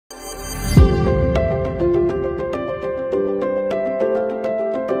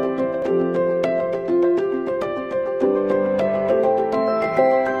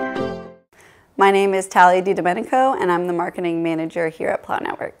My name is Talia Domenico, and I'm the Marketing Manager here at Plow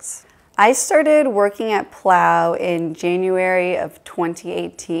Networks. I started working at Plow in January of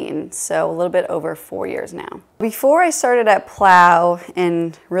 2018, so a little bit over 4 years now. Before I started at Plow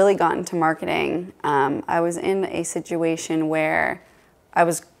and really got into marketing, I was in a situation where I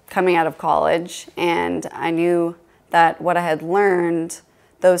was coming out of college, and I knew that what I had learned,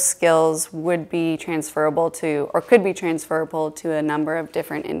 those skills would be transferable to, or could be transferable to, a number of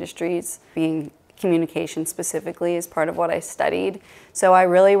different industries, being communication specifically is part of what I studied. So I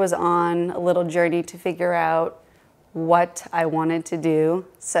really was on a little journey to figure out what I wanted to do.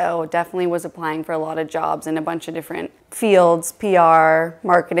 So definitely was applying for a lot of jobs in a bunch of different fields, PR,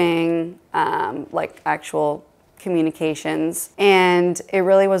 marketing, like actual communications. And it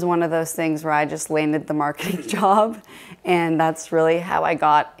really was one of those things where I just landed the marketing job. And that's really how I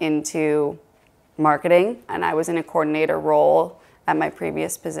got into marketing. And I was in a coordinator role at my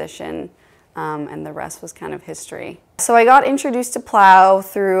previous position. And the rest was kind of history. So I got introduced to Plow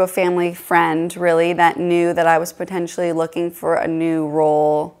through a family friend, really, that knew that I was potentially looking for a new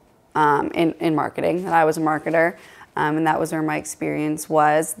role in marketing, that I was a marketer, and that was where my experience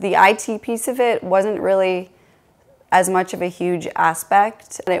was. The IT piece of it wasn't really as much of a huge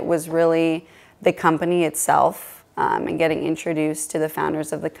aspect. It was really the company itself and getting introduced to the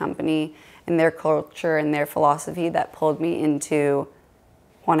founders of the company and their culture and their philosophy that pulled me into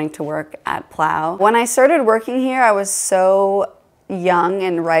wanting to work at Plow. When I started working here, I was so young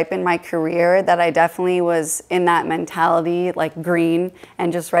and ripe in my career that I definitely was in that mentality, like green,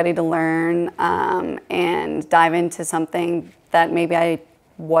 and just ready to learn and dive into something that maybe I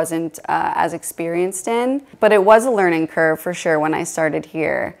wasn't as experienced in. But it was a learning curve for sure when I started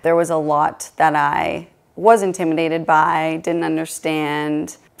here. There was a lot that I was intimidated by, didn't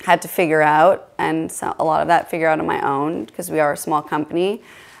understand, had to figure out, and so a lot of that figure out on my own because we are a small company.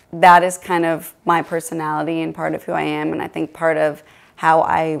 That is kind of my personality and part of who I am, and I think part of how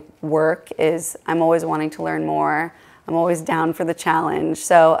I work is I'm always wanting to learn more. I'm always down for the challenge.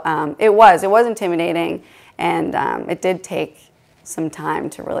 So it was intimidating, and it did take some time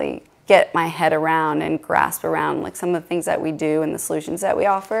to really get my head around and grasp around like some of the things that we do and the solutions that we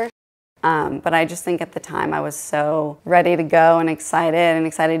offer. But I just think at the time I was so ready to go and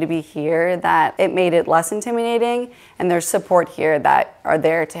excited to be here that it made it less intimidating, and there's support here that are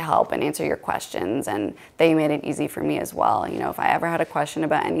there to help and answer your questions, and they made it easy for me as well. You know, if I ever had a question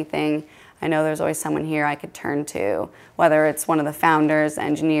about anything, I know there's always someone here I could turn to, whether it's one of the founders,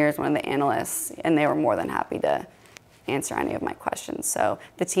 engineers, one of the analysts, and they were more than happy to answer any of my questions. So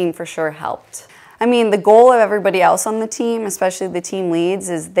the team for sure helped. I mean, the goal of everybody else on the team, especially the team leads,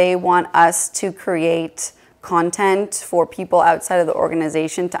 is they want us to create content for people outside of the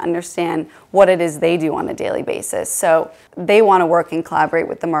organization to understand what it is they do on a daily basis. So they want to work and collaborate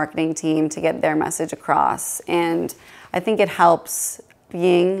with the marketing team to get their message across. And I think it helps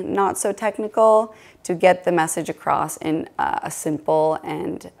being not so technical to get the message across in a simple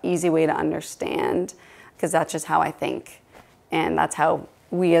and easy way to understand, because that's just how I think. And that's how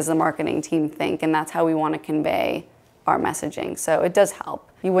we as the marketing team think, and that's how we want to convey our messaging. So it does help.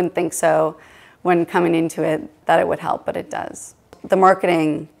 You wouldn't think so when coming into it that it would help, but it does. The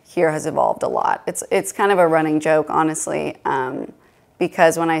marketing here has evolved a lot. It's kind of a running joke, honestly,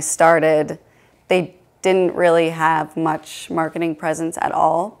 because when I started, they didn't really have much marketing presence at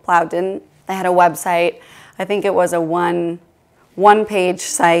all. Plow didn't. They had a website. I think it was a one-page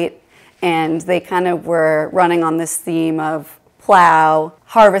site, and they kind of were running on this theme of Plow,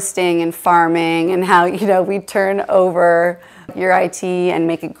 harvesting and farming, and how, you know, we turn over your IT and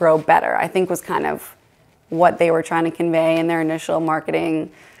make it grow better, I think was kind of what they were trying to convey in their initial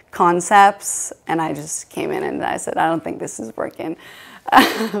marketing concepts. And I just came in and I said, I don't think this is working.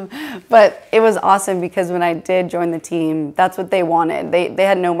 But it was awesome because when I did join the team, that's what they wanted. They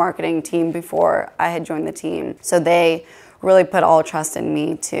had no marketing team before I had joined the team. So they really put all trust in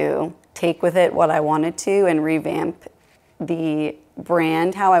me to take with it what I wanted to and revamp the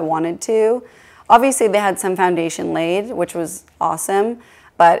brand how I wanted to. Obviously they had some foundation laid, which was awesome,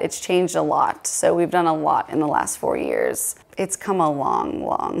 but it's changed a lot. So we've done a lot in the last 4 years. It's come a long,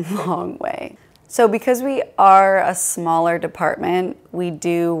 long, long way. So because we are a smaller department, we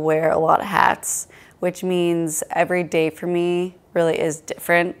do wear a lot of hats, which means every day for me really is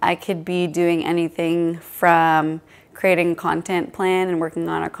different. I could be doing anything from creating a content plan and working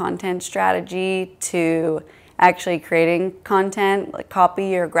on a content strategy to actually creating content, like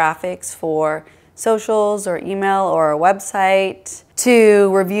copy or graphics for socials or email or a website,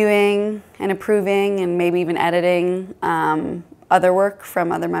 to reviewing and approving and maybe even editing other work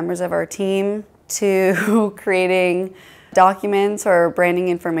from other members of our team, to creating documents or branding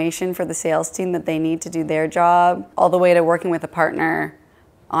information for the sales team that they need to do their job, all the way to working with a partner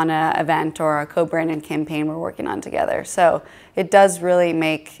on an event or a co-branded campaign we're working on together. So it does really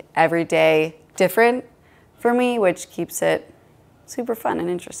make every day different for me, which keeps it super fun and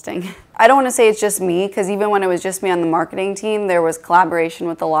interesting. I don't want to say it's just me, because even when it was just me on the marketing team, there was collaboration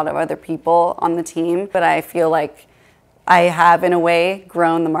with a lot of other people on the team, but I feel like I have, in a way,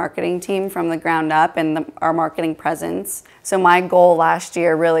 grown the marketing team from the ground up and our marketing presence. So my goal last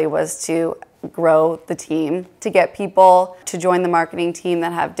year really was to grow the team, to get people to join the marketing team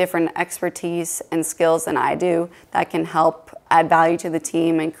that have different expertise and skills than I do, that can help add value to the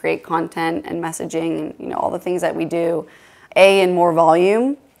team and create content and messaging and all the things that we do, A, in more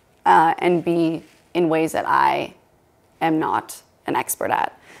volume, and B, in ways that I am not an expert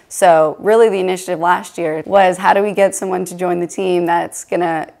at. So really the initiative last year was, how do we get someone to join the team that's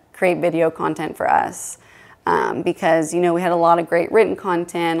gonna create video content for us? Because we had a lot of great written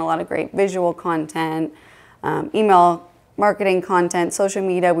content, a lot of great visual content, email marketing content, social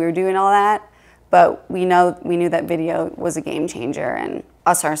media, we were doing all that, but we knew that video was a game changer, and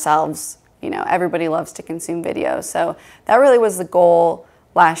us ourselves, everybody loves to consume video. So that really was the goal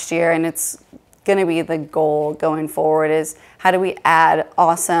last year, and it's gonna be the goal going forward, is how do we add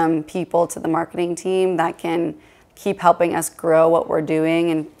awesome people to the marketing team that can keep helping us grow what we're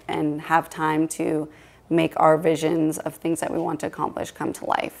doing and have time to make our visions of things that we want to accomplish come to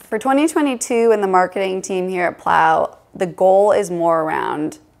life. For 2022 and the marketing team here at Plow, the goal is more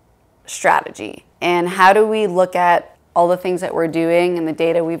around strategy. And how do we look at all the things that we're doing and the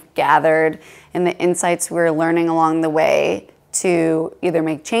data we've gathered and the insights we're learning along the way to either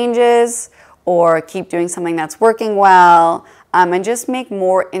make changes or keep doing something that's working well, and just make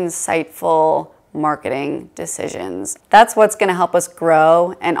more insightful marketing decisions. That's what's gonna help us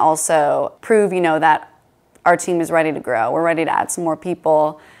grow and also prove, that our team is ready to grow. We're ready to add some more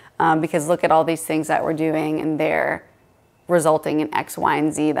people, because look at all these things that we're doing and they're resulting in X, Y,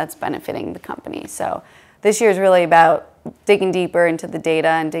 and Z that's benefiting the company. So this year is really about digging deeper into the data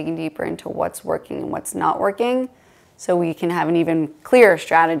and digging deeper into what's working and what's not working, so we can have an even clearer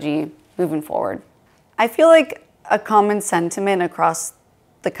strategy moving forward. I feel like a common sentiment across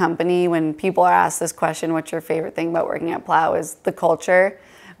the company when people are asked this question, what's your favorite thing about working at Plow, is the culture,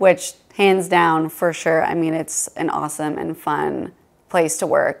 which hands down, for sure, it's an awesome and fun place to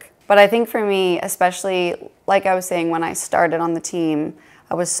work. But I think for me, especially, like I was saying, when I started on the team,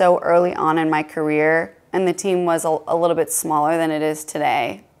 I was so early on in my career, and the team was a little bit smaller than it is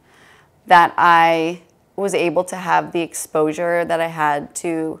today, that I was able to have the exposure that I had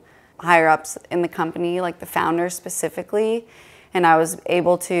to higher ups in the company, like the founders specifically. And I was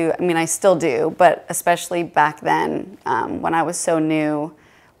able to, I still do, but especially back then, when I was so new,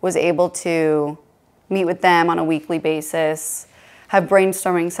 was able to meet with them on a weekly basis, have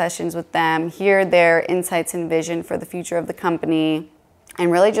brainstorming sessions with them, hear their insights and vision for the future of the company,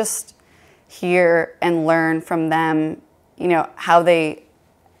 and really just hear and learn from them, how they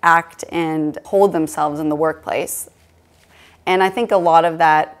act and hold themselves in the workplace. And I think a lot of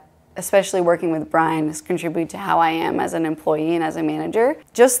that, especially working with Brian, has contributed to how I am as an employee and as a manager.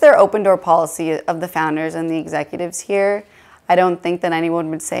 Just their open door policy of the founders and the executives here, I don't think that anyone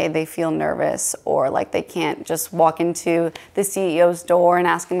would say they feel nervous or like they can't just walk into the CEO's door and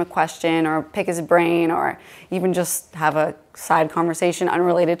ask him a question or pick his brain or even just have a side conversation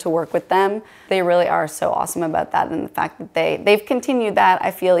unrelated to work with them. They really are so awesome about that, and the fact that they've continued that,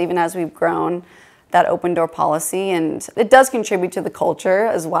 I feel, even as we've grown, that open door policy, and it does contribute to the culture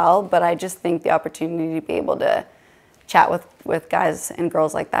as well, but I just think the opportunity to be able to chat with guys and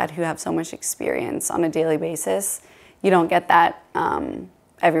girls like that who have so much experience on a daily basis, you don't get that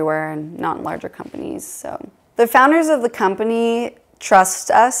everywhere, and not in larger companies. So the founders of the company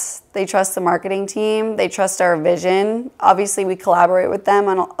trust us, they trust the marketing team, they trust our vision. Obviously we collaborate with them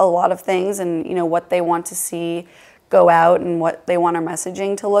on a lot of things, and what they want to see go out and what they want our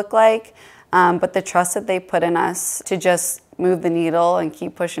messaging to look like. But the trust that they put in us to just move the needle and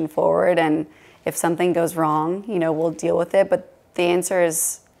keep pushing forward, and if something goes wrong, we'll deal with it. But the answer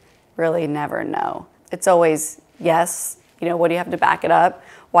is really never no. It's always yes. What do you have to back it up?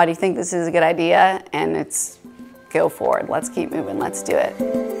 Why do you think this is a good idea? And it's go forward. Let's keep moving. Let's do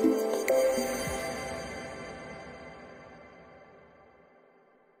it.